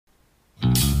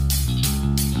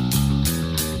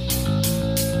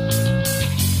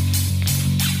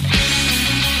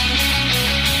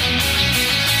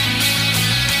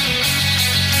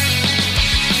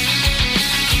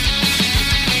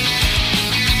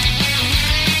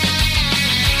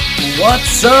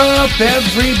What's up,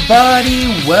 everybody?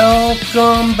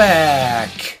 Welcome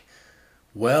back.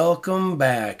 Welcome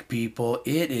back, people.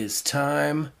 It is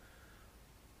time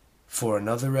for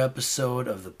another episode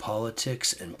of the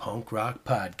Politics and Punk Rock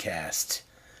Podcast.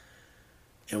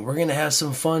 And we're going to have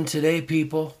some fun today,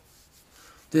 people.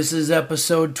 This is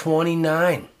episode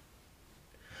 29.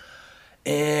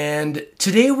 And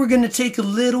today we're going to take a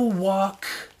little walk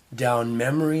down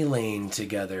memory lane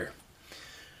together.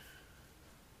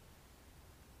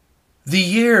 The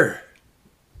year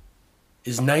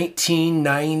is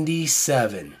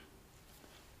 1997.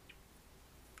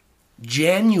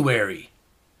 January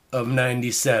of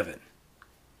 97.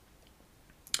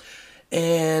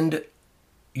 And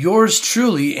yours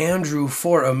truly, Andrew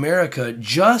for America,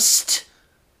 just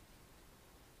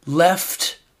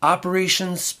left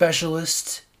Operations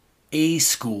Specialist A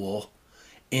School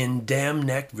in Dam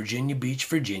Neck, Virginia Beach,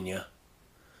 Virginia.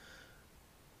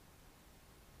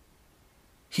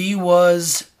 He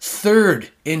was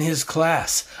third in his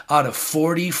class out of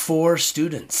 44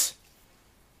 students.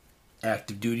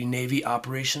 Active duty Navy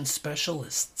operations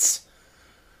specialists.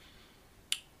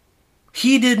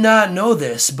 He did not know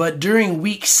this, but during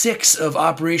week 6 of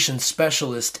Operations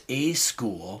Specialist A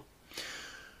School,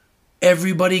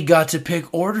 everybody got to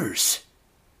pick orders.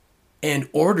 And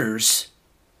orders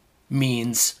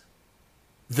means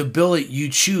the billet you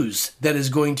choose that is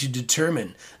going to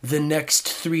determine the next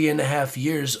 3.5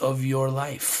 years of your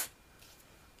life.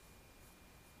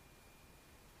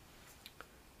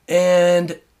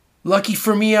 And lucky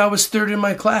for me, I was third in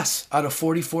my class out of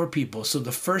 44 people. So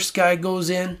the first guy goes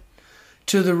in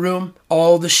to the room.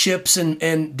 All the ships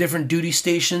and different duty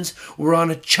stations were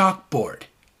on a chalkboard.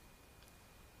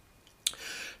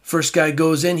 First guy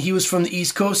goes in. He was from the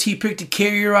East Coast. He picked a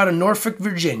carrier out of Norfolk,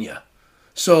 Virginia.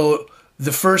 So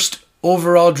the first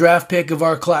overall draft pick of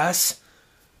our class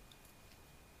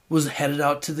was headed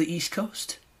out to the East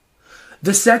Coast.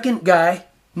 The second guy,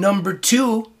 number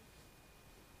 2,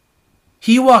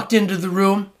 he walked into the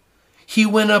room. He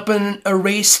went up and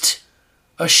erased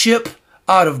a ship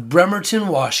out of Bremerton,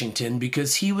 Washington,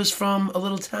 because he was from a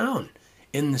little town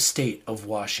in the state of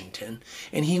Washington,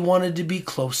 and he wanted to be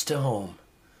close to home.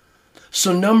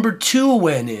 So number 2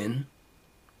 went in,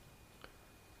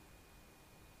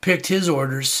 picked his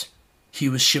orders. He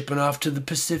was shipping off to the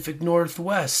Pacific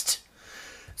Northwest.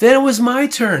 Then it was my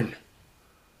turn.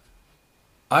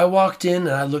 I walked in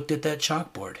and I looked at that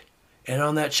chalkboard. And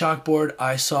on that chalkboard,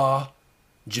 I saw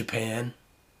Japan,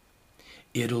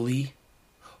 Italy,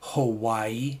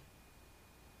 Hawaii,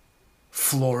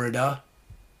 Florida,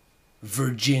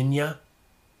 Virginia,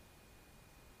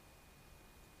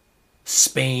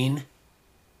 Spain,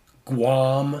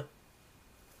 Guam,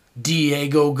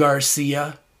 Diego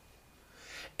Garcia,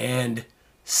 and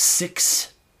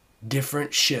 6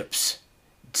 different ships,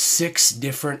 6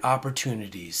 different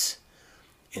opportunities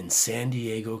in San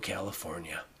Diego,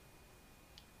 California.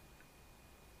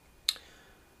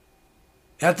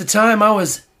 At the time, I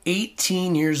was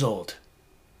 18 years old.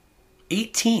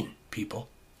 18, people.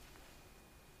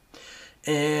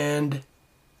 And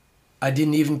I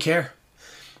didn't even care.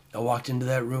 I walked into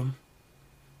that room.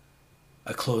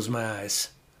 I closed my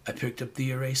eyes. I picked up the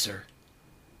eraser.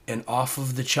 And off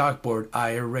of the chalkboard,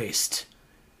 I erased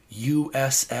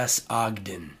USS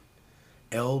Ogden,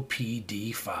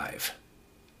 LPD-5.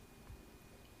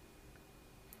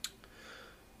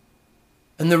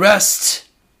 And the rest,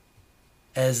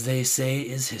 as they say,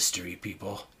 is history,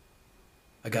 people.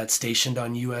 I got stationed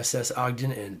on USS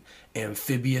Ogden, an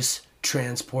amphibious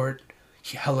transport,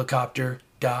 helicopter,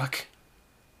 dock,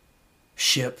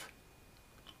 ship,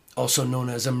 also known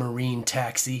as a marine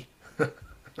taxi.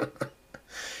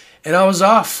 And I was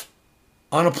off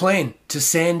on a plane to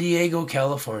San Diego,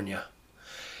 California.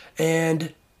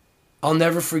 And I'll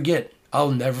never forget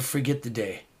the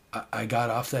day I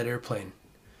got off that airplane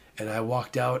and I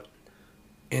walked out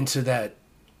into that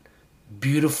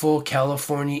beautiful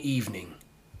California evening.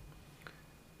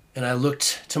 And I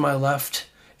looked to my left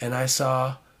and I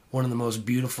saw one of the most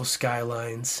beautiful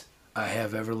skylines I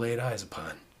have ever laid eyes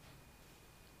upon.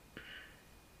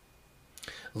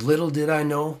 Little did I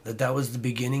know that was the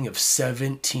beginning of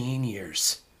 17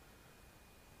 years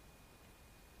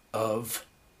of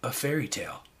a fairy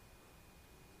tale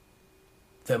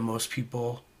that most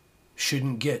people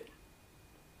shouldn't get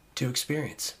to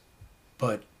experience.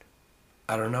 But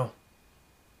I don't know.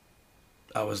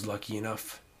 I was lucky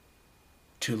enough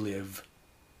to live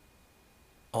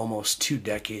almost 2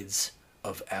 decades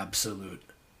of absolute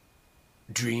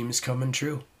dreams coming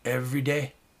true every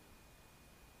day.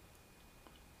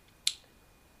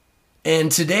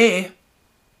 And today,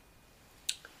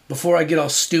 before I get all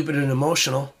stupid and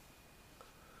emotional,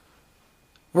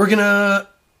 we're gonna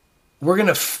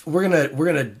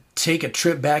take a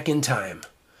trip back in time,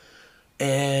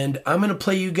 and I'm gonna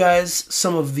play you guys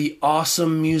some of the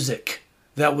awesome music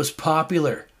that was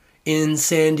popular in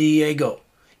San Diego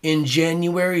in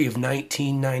January of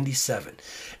 1997.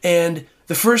 And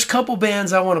the first couple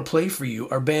bands I want to play for you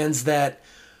are bands that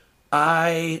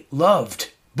I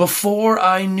loved before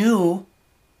I knew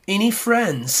any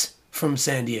friends from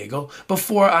San Diego,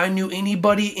 before I knew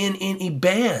anybody in any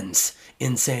bands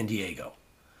in San Diego.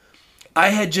 I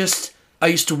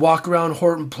used to walk around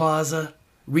Horton Plaza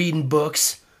reading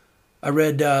books. I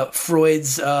read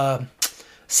Freud's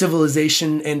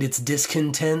Civilization and Its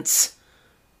Discontents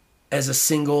as a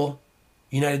single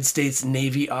United States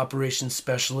Navy operations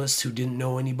specialist who didn't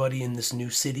know anybody in this new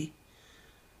city.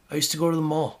 I used to go to the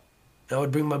mall, and I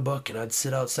would bring my book, and I'd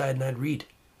sit outside and I'd read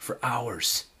for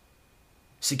hours.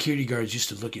 Security guards used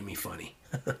to look at me funny.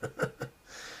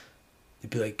 They'd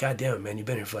be like, "God damn it, man, you've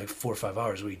been here for like 4 or 5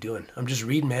 hours. What are you doing?" "I'm just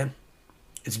reading, man.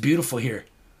 It's beautiful here.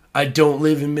 I don't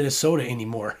live in Minnesota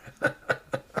anymore."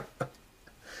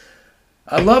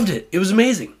 I loved it. It was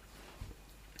amazing.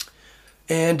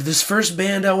 And this first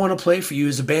band I want to play for you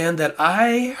is a band that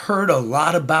I heard a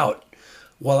lot about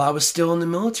while I was still in the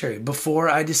military. Before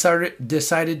I decided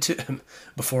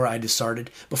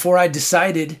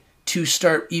to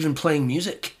start even playing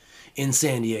music in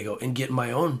San Diego and get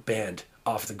my own band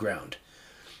off the ground.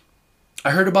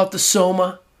 I heard about the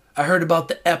Soma. I heard about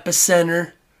the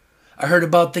Epicenter. I heard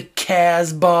about the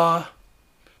Casbah.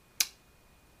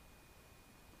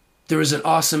 There was an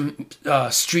awesome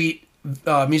street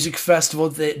music festival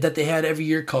that they had every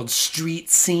year called Street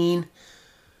Scene.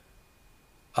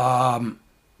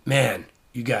 Man,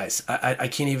 you guys, I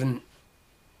can't even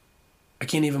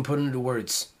put into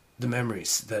words the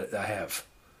memories that I have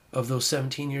of those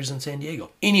 17 years in San Diego.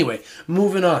 Anyway,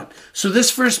 moving on. So this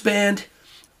first band,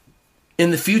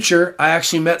 in the future, I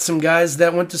actually met some guys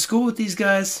that went to school with these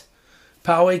guys.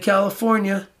 Poway,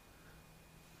 California.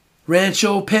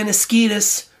 Rancho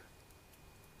Penasquitos.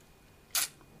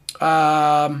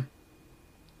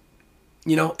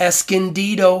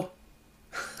 Escondido.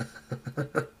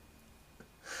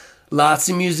 Lots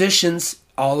of musicians.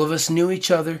 All of us knew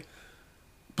each other.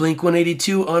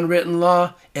 Blink-182, Unwritten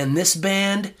Law. And this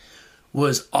band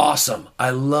was awesome. I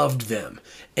loved them.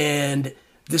 And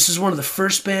this is one of the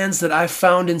first bands that I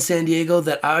found in San Diego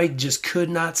that I just could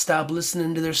not stop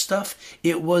listening to their stuff.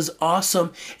 It was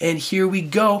awesome. And here we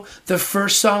go. The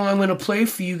first song I'm going to play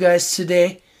for you guys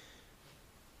today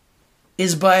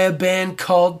is by a band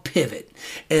called Pivot.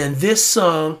 And this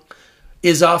song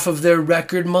is off of their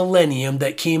record Millennium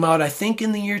that came out, I think,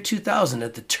 in the year 2000,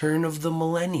 at the turn of the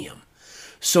millennium.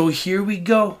 So here we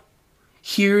go.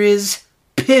 Here is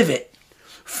Pivot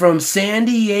from San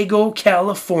Diego,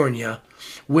 California,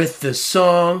 with the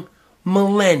song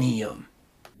Millennium.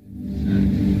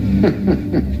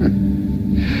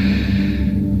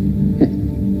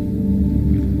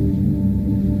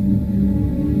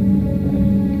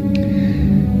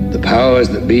 The powers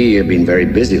that be have been very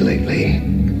busy lately,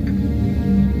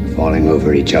 falling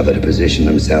over each other to position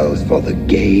themselves for the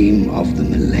game of the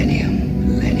millennium.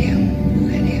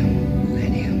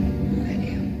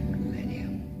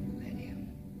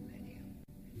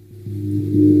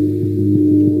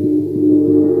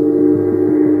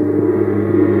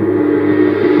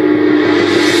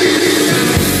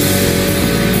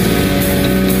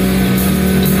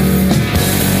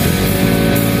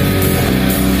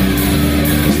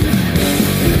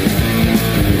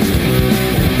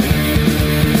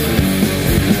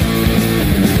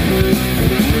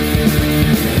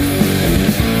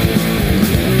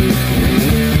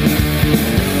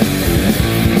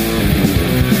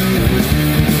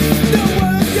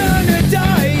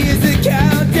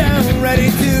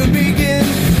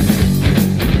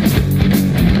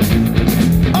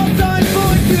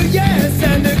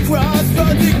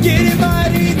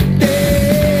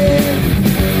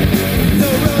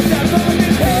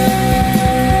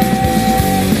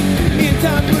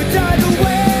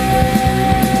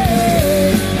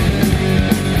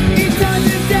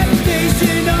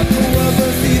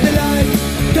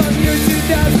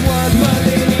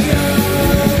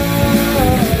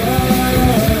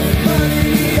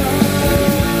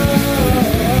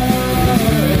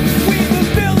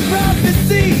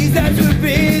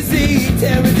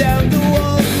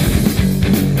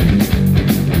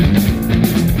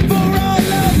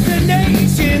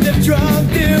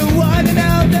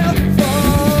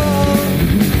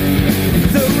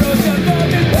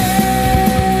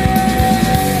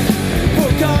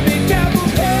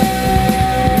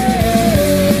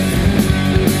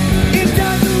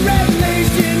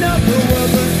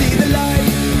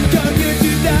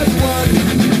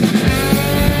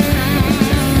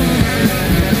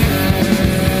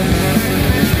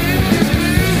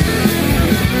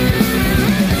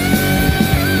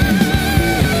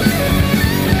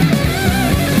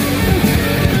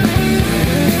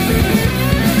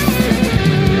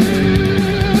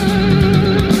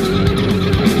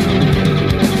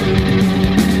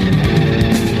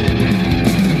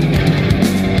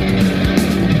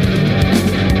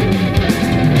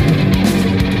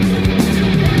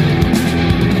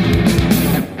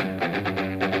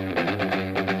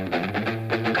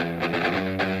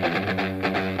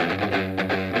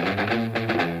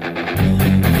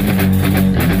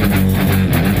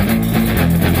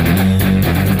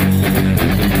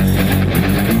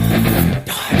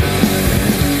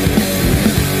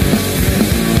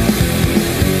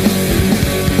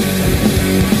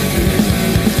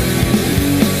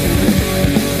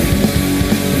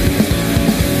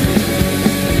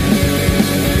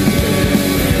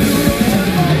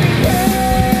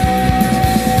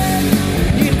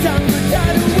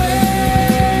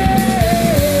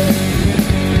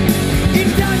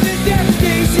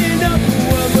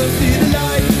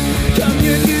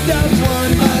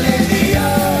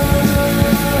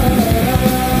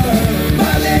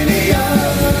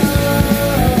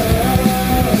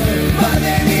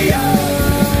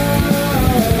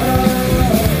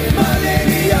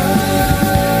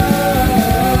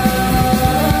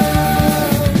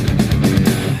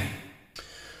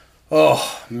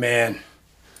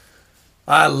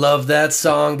 I love that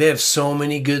song. They have so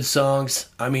many good songs.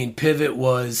 I mean, Pivot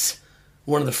was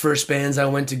one of the first bands I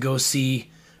went to go see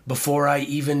before I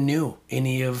even knew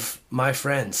any of my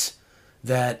friends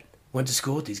that went to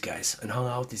school with these guys and hung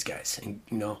out with these guys and,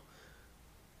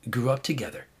 grew up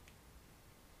together.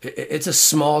 It's a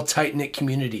small, tight-knit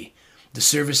community. The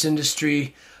service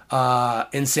industry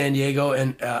in San Diego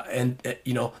and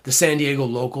the San Diego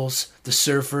locals, the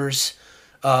surfers.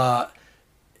 I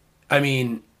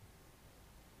mean,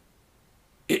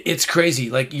 it's crazy.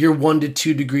 Like, you're 1 to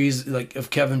 2 degrees like of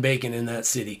Kevin Bacon in that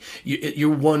city.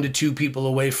 You're 1 to 2 people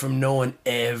away from knowing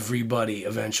everybody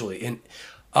eventually. And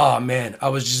oh man, I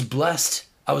was just blessed.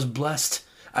 I was blessed.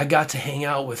 I got to hang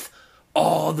out with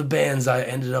all the bands I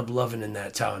ended up loving in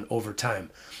that town over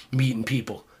time, meeting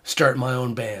people, start my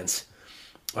own bands.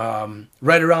 Right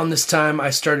around this time, I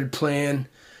started playing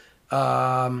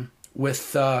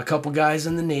with a couple guys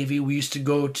in the Navy. We used to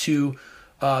go to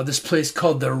this place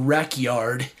called the Rec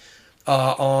Yard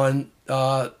on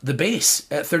the base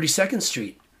at 32nd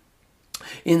Street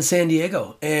in San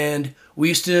Diego. And we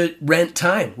used to rent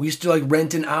time. We used to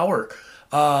rent an hour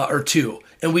or two.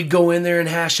 And we'd go in there and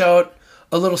hash out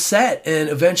a little set. And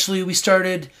eventually we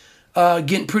started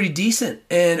getting pretty decent.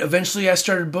 And eventually I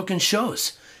started booking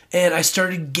shows. And I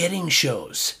started getting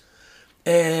shows.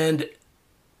 And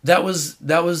that was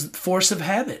Force of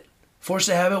Habit. Force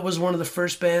of Habit was one of the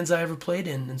first bands I ever played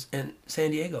in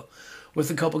San Diego with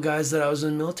a couple guys that I was in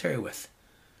the military with.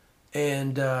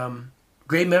 And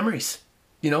great memories.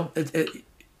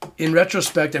 In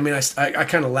retrospect, I mean, I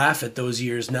kind of laugh at those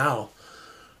years now.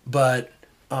 But,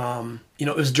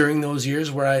 it was during those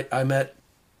years where I met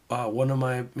one of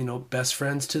my, best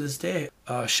friends to this day,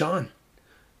 Sean.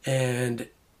 And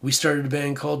we started a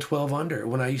band called 12 Under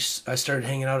when I started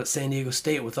hanging out at San Diego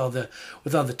State with all the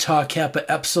Tau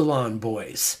Kappa Epsilon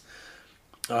boys.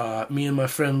 Me and my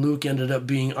friend Luke ended up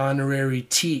being honorary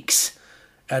teaks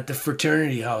at the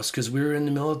fraternity house because we were in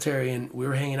the military and we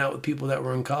were hanging out with people that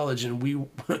were in college. And we,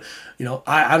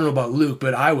 I don't know about Luke,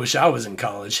 but I wish I was in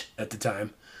college at the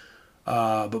time.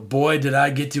 But boy, did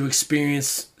I get to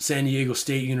experience San Diego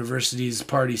State University's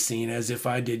party scene as if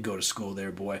I did go to school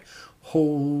there, boy.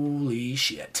 Holy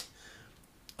shit.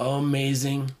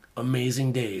 Amazing,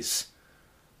 amazing days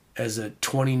as a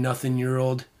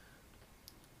 20-nothing-year-old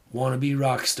wannabe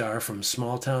rock star from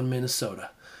small town Minnesota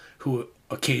who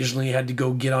occasionally had to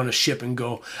go get on a ship and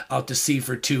go out to sea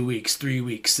for 2 weeks, 3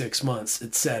 weeks, 6 months,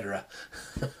 etc.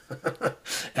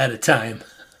 at a time.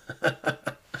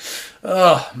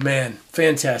 Oh, man.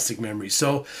 Fantastic memories.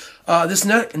 So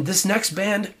this next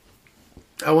band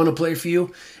I want to play for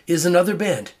you is another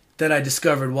band that I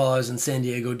discovered while I was in San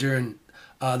Diego during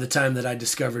the time that I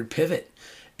discovered Pivot.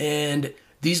 And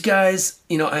these guys,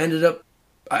 I ended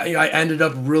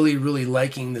up really, really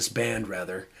liking this band,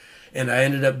 rather. And I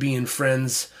ended up being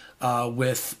friends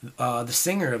with the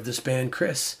singer of this band,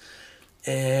 Chris.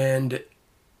 And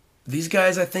these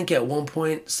guys, I think at one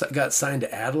point got signed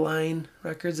to Adeline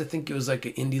Records. I think it was like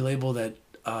an indie label that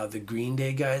the Green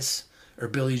Day guys, or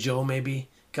Billy Joe maybe,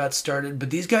 got started.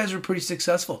 But these guys were pretty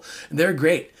successful. They're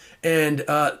great. And,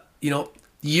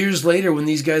 years later when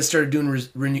these guys started doing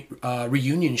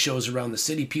reunion shows around the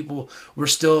city, people were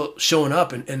still showing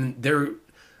up and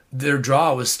their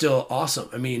draw was still awesome.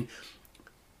 I mean,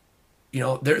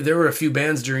 there were a few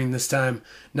bands during this time,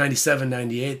 97,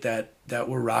 98, that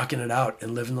were rocking it out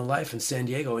and living the life in San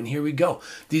Diego. And here we go.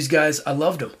 These guys, I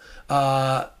loved them.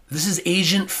 This is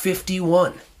Agent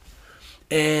 51.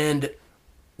 And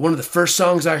one of the first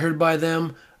songs I heard by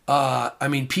them,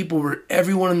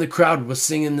 everyone in the crowd was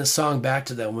singing this song back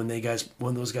to them when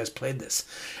those guys played this.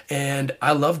 And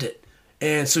I loved it.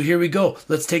 And so here we go.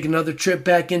 Let's take another trip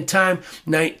back in time.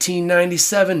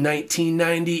 1997,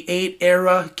 1998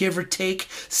 era, give or take.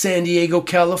 San Diego,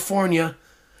 California.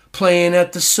 Playing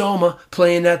at the Soma,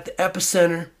 playing at the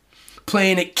Epicenter,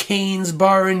 playing at Kane's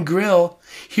Bar and Grill.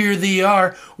 Here they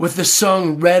are with the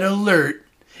song Red Alert.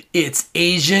 It's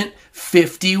Agent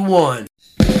 51.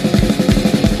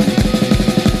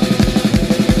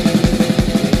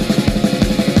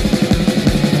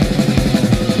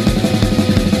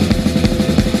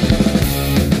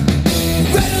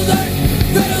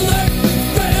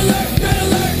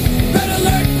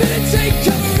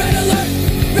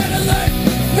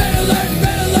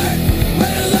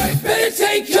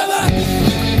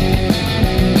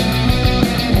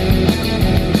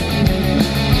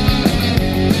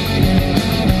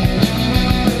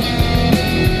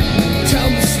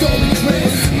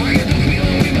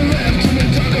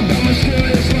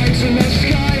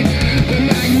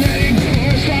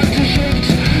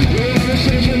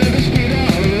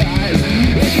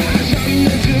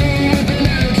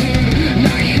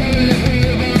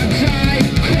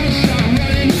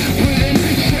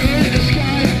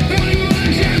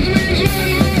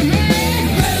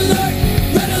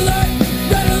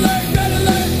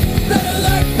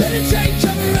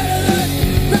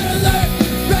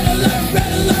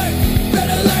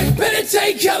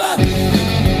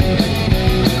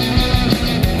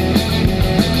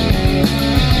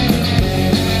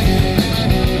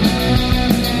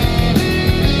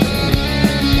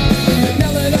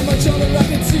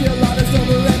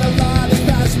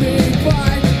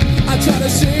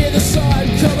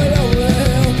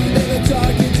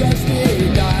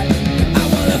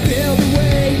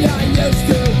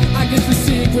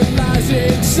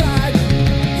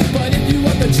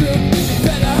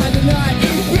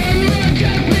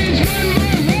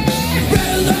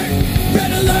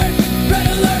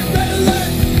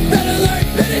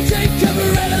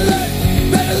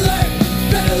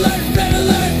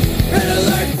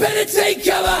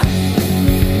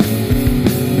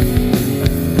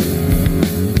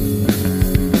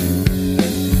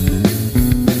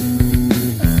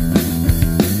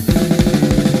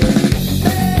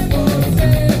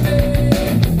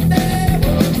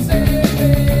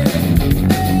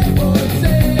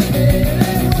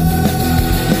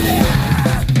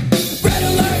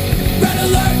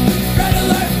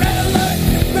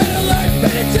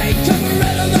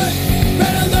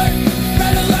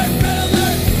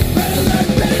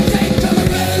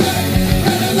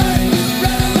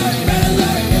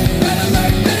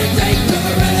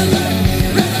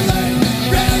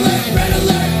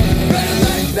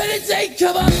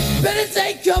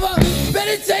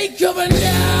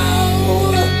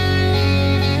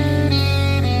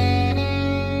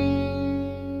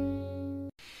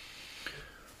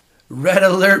 Red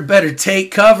Alert better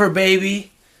take cover,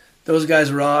 baby. Those guys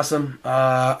were awesome.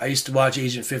 I used to watch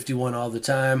Agent 51 all the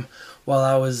time while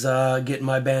I was getting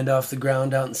my band off the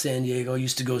ground out in San Diego. I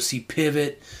used to go see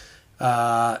Pivot.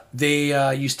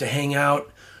 They used to hang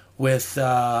out with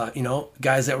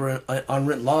guys that were on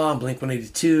Unwritten Law and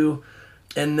Blink-182.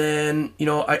 And then,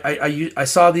 I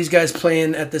saw these guys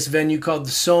playing at this venue called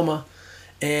the Soma.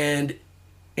 And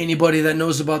anybody that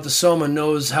knows about the Soma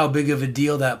knows how big of a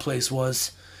deal that place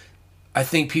was. I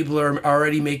think people are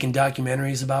already making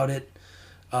documentaries about it.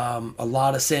 A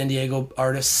lot of San Diego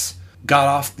artists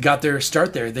got their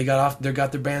start there. They got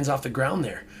their bands off the ground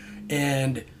there.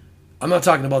 And I'm not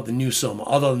talking about the new Soma,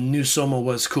 although the new Soma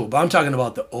was cool, but I'm talking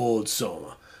about the old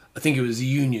Soma. I think it was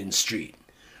Union Street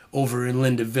over in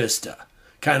Linda Vista,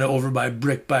 kind of over by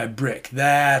Brick.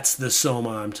 That's the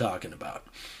Soma I'm talking about.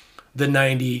 The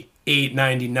 98,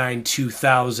 99,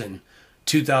 2000,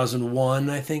 2001,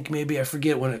 I think maybe. I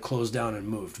forget when it closed down and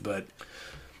moved. But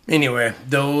anyway,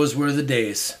 those were the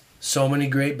days. So many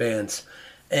great bands.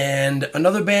 And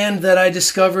another band that I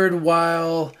discovered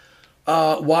while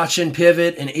watching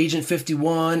Pivot and Agent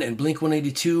 51 and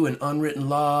Blink-182 and Unwritten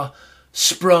Law,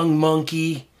 Sprung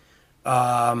Monkey.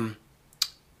 Man,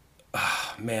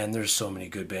 there's so many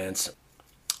good bands.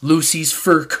 Lucy's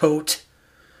Fur Coat.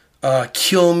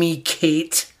 Kill Me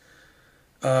Kate.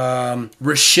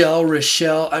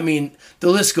 Rochelle. I mean, the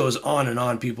list goes on and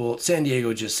on, people. San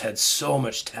Diego just had so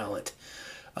much talent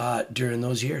during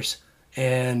those years.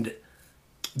 And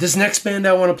this next band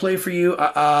I want to play for you,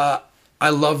 I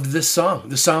loved this song.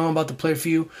 The song I'm about to play for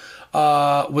you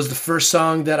was the first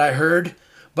song that I heard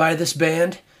by this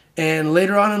band. And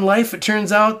later on in life, it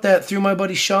turns out that through my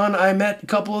buddy Sean, I met a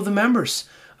couple of the members.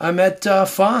 I met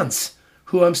Fonz,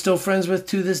 who I'm still friends with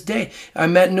to this day. I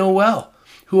met Noel,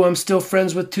 who I'm still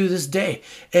friends with to this day.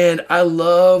 And I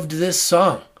loved this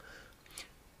song.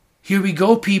 Here we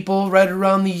go, people, right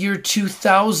around the year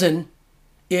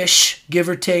 2000-ish, give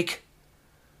or take.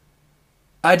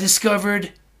 I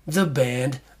discovered the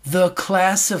band The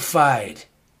Classified.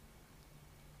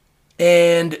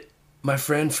 And my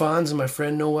friend Fonz and my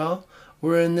friend Noel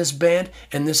were in this band,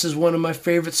 and this is one of my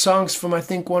favorite songs from, I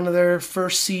think, one of their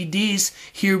first CDs.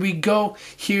 Here we go.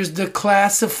 Here's The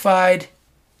Classified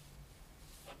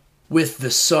with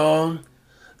the song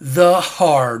The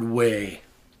Hard Way.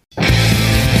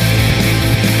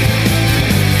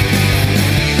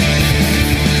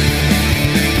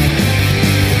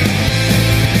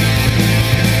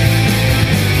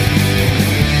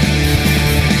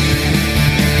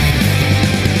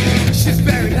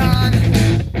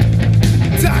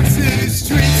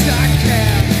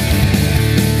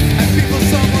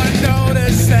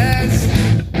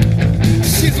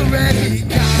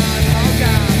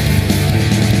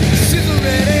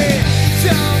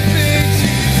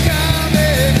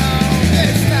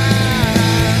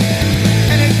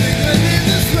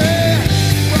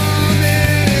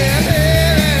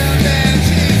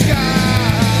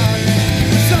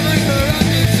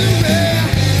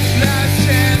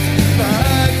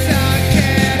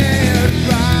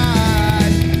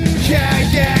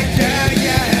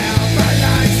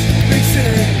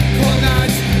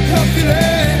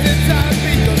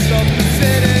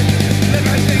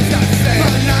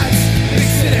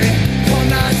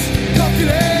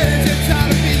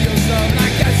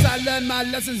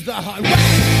 Lessons the hard way.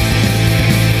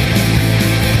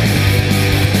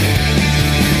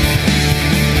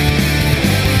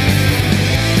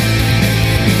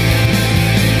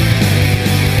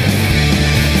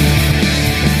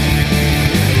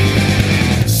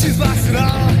 She's lost it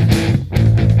all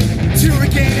to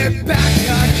regain it back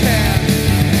again.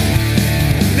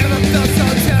 Never felt so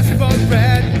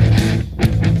desperate.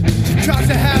 She tries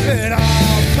to have it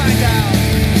all planned out.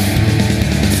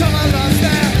 So I lost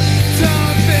that.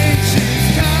 Don't think she's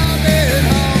coming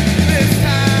home this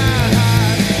time.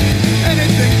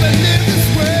 Anything but live this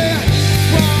way.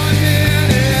 1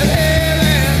 minute here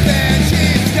and then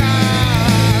she's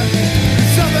gone.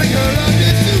 Something her up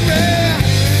is to rare.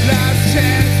 Last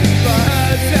chance for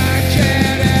her to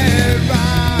get it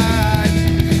right.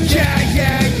 Yeah.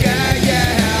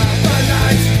 Fun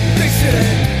nights, big city,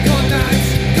 cold nights,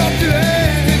 come to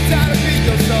it. It's time to beat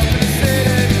yourself in the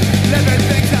city.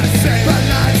 Everything's I say. Fun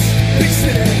nights. Big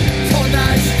city, tall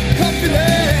nights,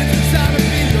 confident inside of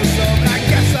me or so. But I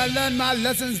guess I learned my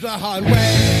lessons the hard way.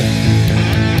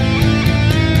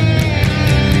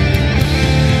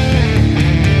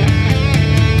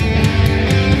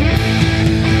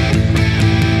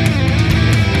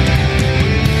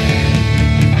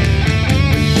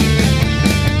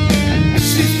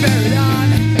 She's buried on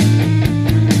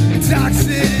Dark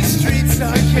City streets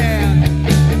again.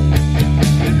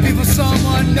 People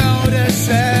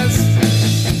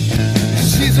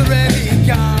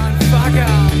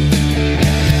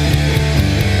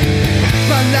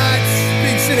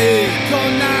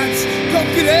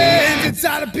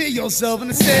yourself in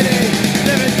the city.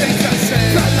 Everything's the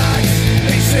same. Bright lights,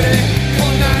 big city,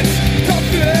 cold nights, cold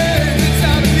feelings. It's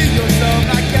how to be yourself.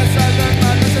 I guess I learned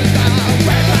my lesson now.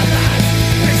 Bright lights,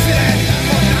 big city,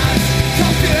 cold nights,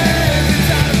 cold feelings. It's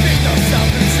how to be yourself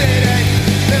in the city.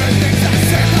 Everything's the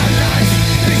same. Bright lights,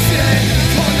 big city,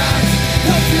 cold nights,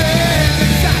 cold feelings.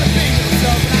 It's how to be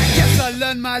yourself. And I guess I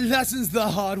learned my lessons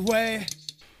the hard way.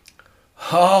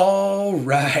 All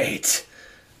right.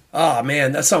 Oh,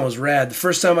 man, that song was rad. The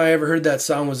first time I ever heard that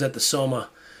song was at the Soma.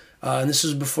 And this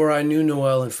was before I knew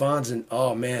Noel and Fonz. And,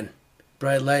 oh, man,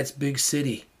 bright lights, big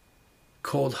city.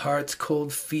 Cold hearts,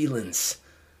 cold feelings.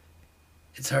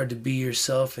 It's hard to be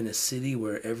yourself in a city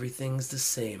where everything's the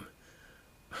same.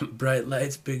 Bright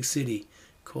lights, big city.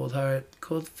 Cold heart,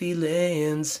 cold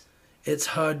feelings. It's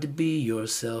hard to be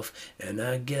yourself. And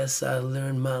I guess I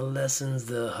learned my lessons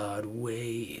the hard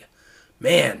way.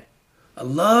 Man, I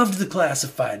loved The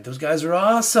Classified. Those guys are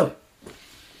awesome.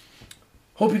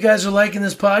 Hope you guys are liking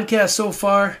this podcast so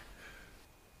far.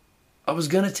 I was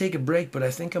gonna take a break, but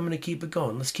I think I'm gonna keep it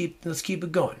going. Let's keep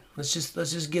it going. Let's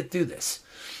just get through this.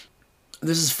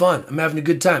 This is fun. I'm having a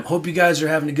good time. Hope you guys are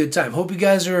having a good time. Hope you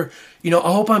guys are, I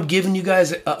hope I'm giving you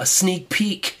guys a sneak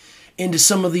peek into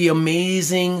some of the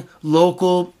amazing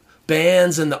local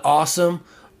bands and the awesome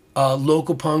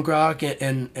local punk rock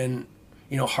and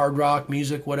hard rock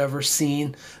music, whatever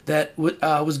scene that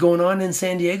was going on in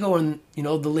San Diego in, the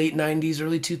late 90s,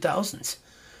 early 2000s.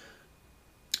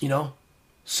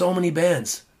 So many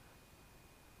bands.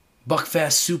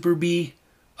 Buckfast Super Bee.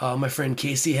 My friend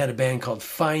Casey had a band called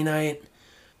Finite.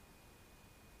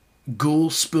 Ghoul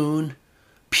Spoon.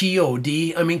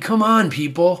 P.O.D. I mean, come on,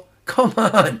 people. Come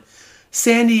on.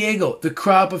 San Diego, the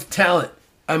crop of talent.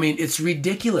 I mean, it's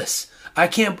ridiculous.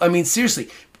 Seriously.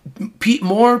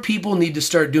 More people need to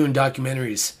start doing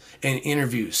documentaries and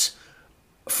interviews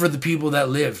for the people that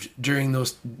lived during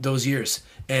those years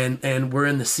and were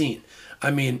in the scene. I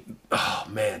mean, oh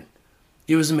man,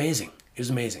 it was amazing. It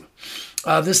was amazing.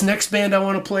 This next band I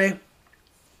want to play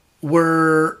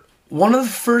were one of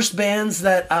the first bands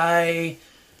that I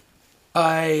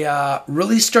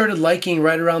really started liking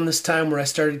right around this time, where I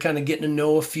started kind of getting to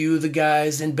know a few of the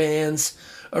guys in bands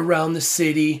around the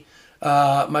city.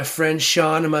 My friend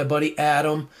Sean and my buddy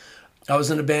Adam. I was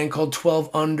in a band called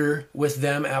 12 Under with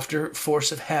them after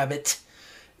Force of Habit.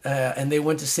 And they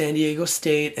went to San Diego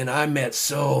State, and I met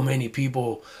so many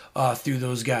people through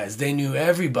those guys. They knew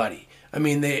everybody. I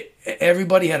mean,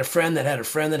 everybody had a friend that had a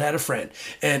friend that had a friend.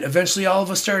 And eventually all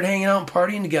of us started hanging out and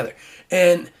partying together.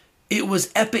 And it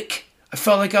was epic. I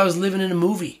felt like I was living in a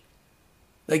movie.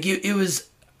 Like it was,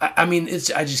 I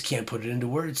just can't put it into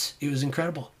words. It was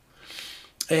incredible.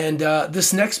 And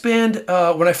this next band,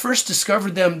 when I first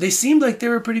discovered them, they seemed like they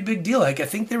were a pretty big deal. Like, I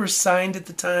think they were signed at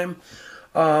the time.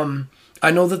 I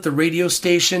know that the radio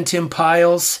station, Tim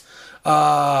Piles,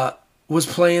 was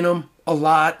playing them a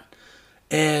lot.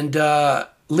 And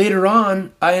later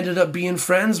on, I ended up being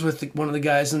friends with one of the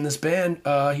guys in this band.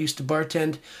 He used to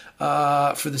bartend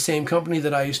for the same company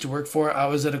that I used to work for. I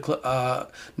was at a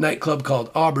nightclub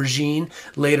called Aubergine.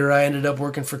 Later, I ended up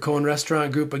working for Cohen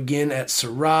Restaurant Group again at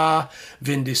Syrah,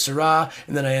 Vin de Syrah.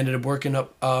 And then I ended up working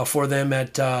up for them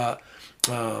at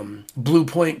Blue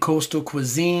Point Coastal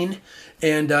Cuisine.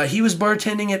 And he was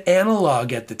bartending at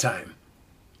Analog at the time.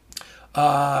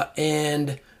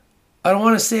 And I don't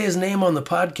want to say his name on the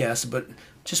podcast, but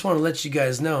just want to let you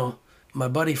guys know, my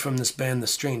buddy from this band, The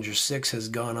Stranger Six, has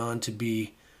gone on to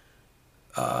be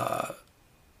a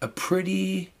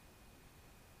pretty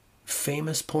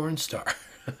famous porn star.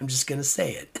 I'm just gonna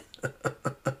say it.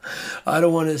 I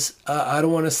don't want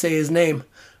to say his name,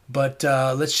 but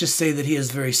let's just say that he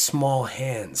has very small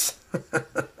hands.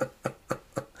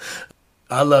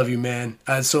 I love you, man.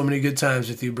 I had so many good times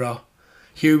with you, bro.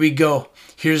 Here we go.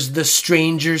 Here's The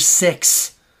Stranger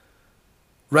Six.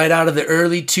 Right out of the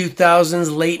early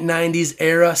 2000s, late 90s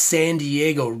era, San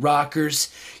Diego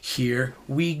rockers. Here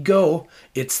we go.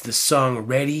 It's the song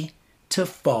Ready to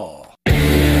Fall.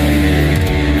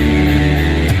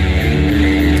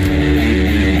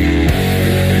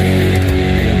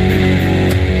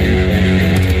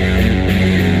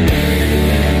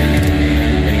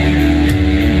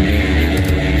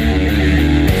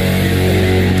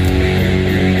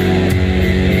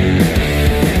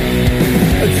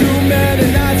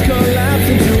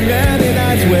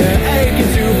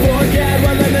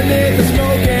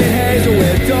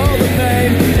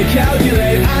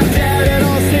 Calculate, I'm dead, it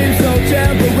all seems so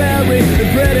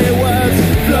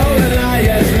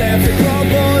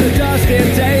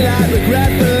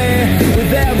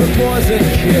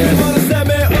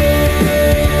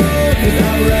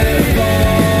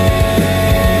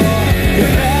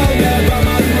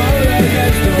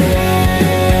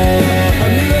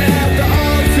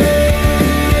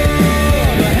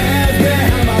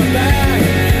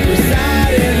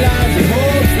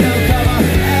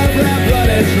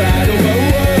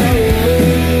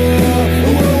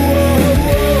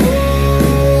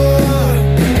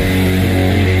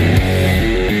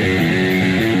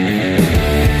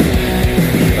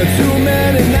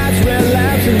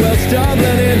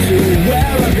stumbling into where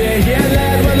I'm being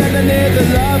led. Well, underneath the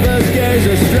lover's gaze,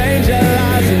 a stranger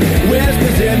lies and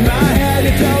whispers in my head.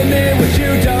 You told me what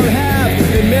you don't have.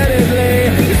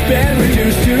 Admittedly, it's been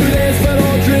reduced to this, but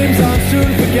all dreams are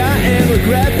soon forgotten.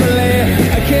 Regretfully,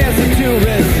 I can't seem to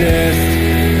resist.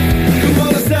 Come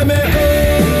on and set me up,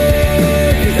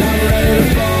 'cause I'm ready to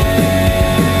fall.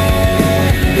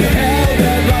 You're held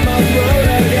there by my throat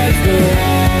against the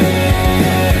wall.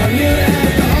 I'm kneeling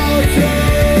at the altar,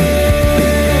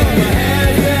 my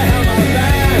hands behind my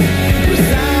back,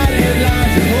 reciting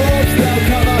lines of hopes they'll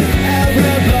cover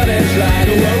every bloody track.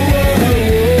 Whoa, whoa,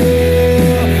 whoa,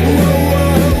 whoa, whoa,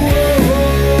 whoa, whoa.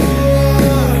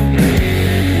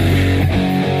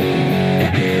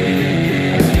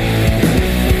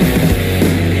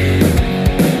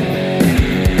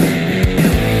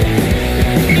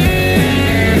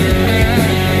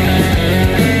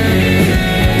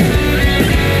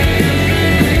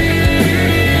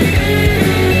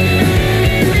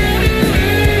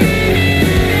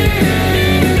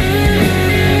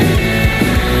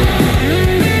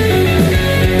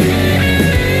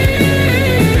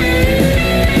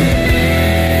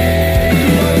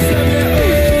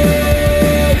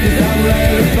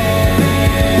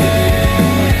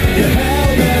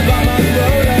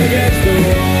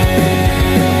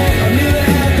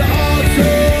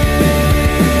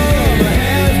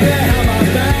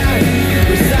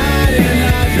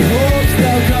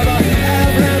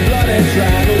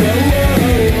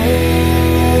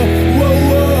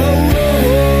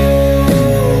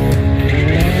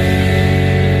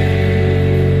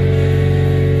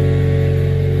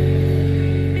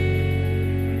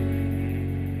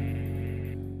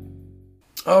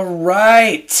 All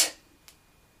right.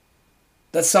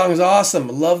 That song is awesome.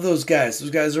 I love those guys. Those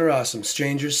guys are awesome.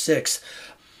 Strangers 6.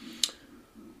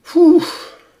 Whew.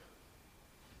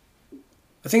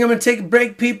 I think I'm going to take a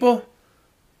break, people.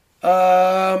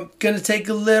 Going to take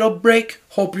a little break.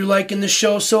 Hope you're liking the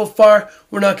show so far.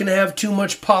 We're not going to have too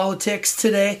much politics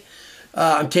today.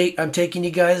 I'm taking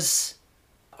you guys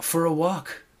for a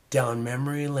walk down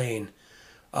memory lane.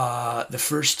 The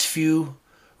first few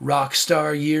rock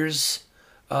star years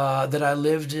that I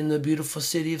lived in the beautiful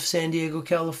city of San Diego,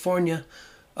 California.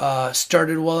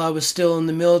 Started while I was still in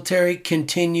the military,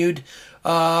 continued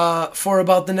for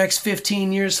about the next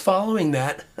 15 years following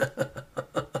that.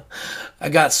 I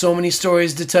got so many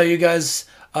stories to tell you guys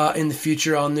in the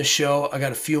future on this show. I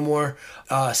got a few more.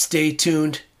 Stay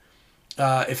tuned.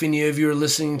 If any of you are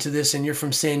listening to this and you're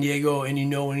from San Diego and you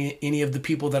know any of the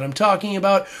people that I'm talking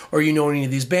about, or you know any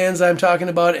of these bands I'm talking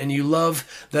about, and you love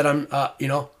that I'm,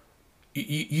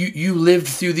 you lived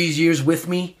through these years with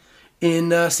me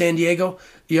in San Diego,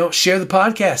 share the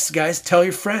podcast, guys. Tell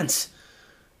your friends.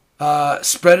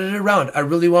 Spread it around. I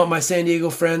really want my San Diego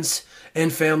friends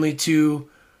and family to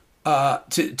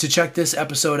check this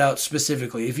episode out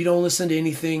specifically. If you don't listen to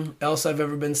anything else I've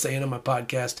ever been saying on my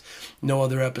podcast, no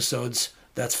other episodes,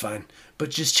 that's fine. But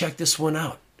just check this one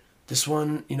out. This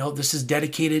one, this is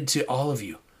dedicated to all of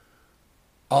you.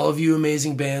 All of you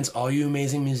amazing bands, all you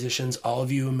amazing musicians, all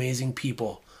of you amazing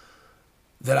people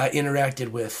that I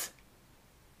interacted with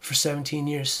for 17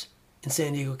 years in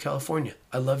San Diego, California.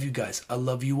 I love you guys. I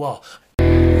love you all.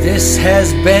 This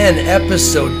has been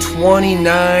episode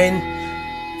 29.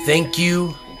 Thank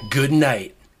you. Good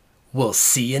night. We'll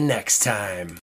see you next time.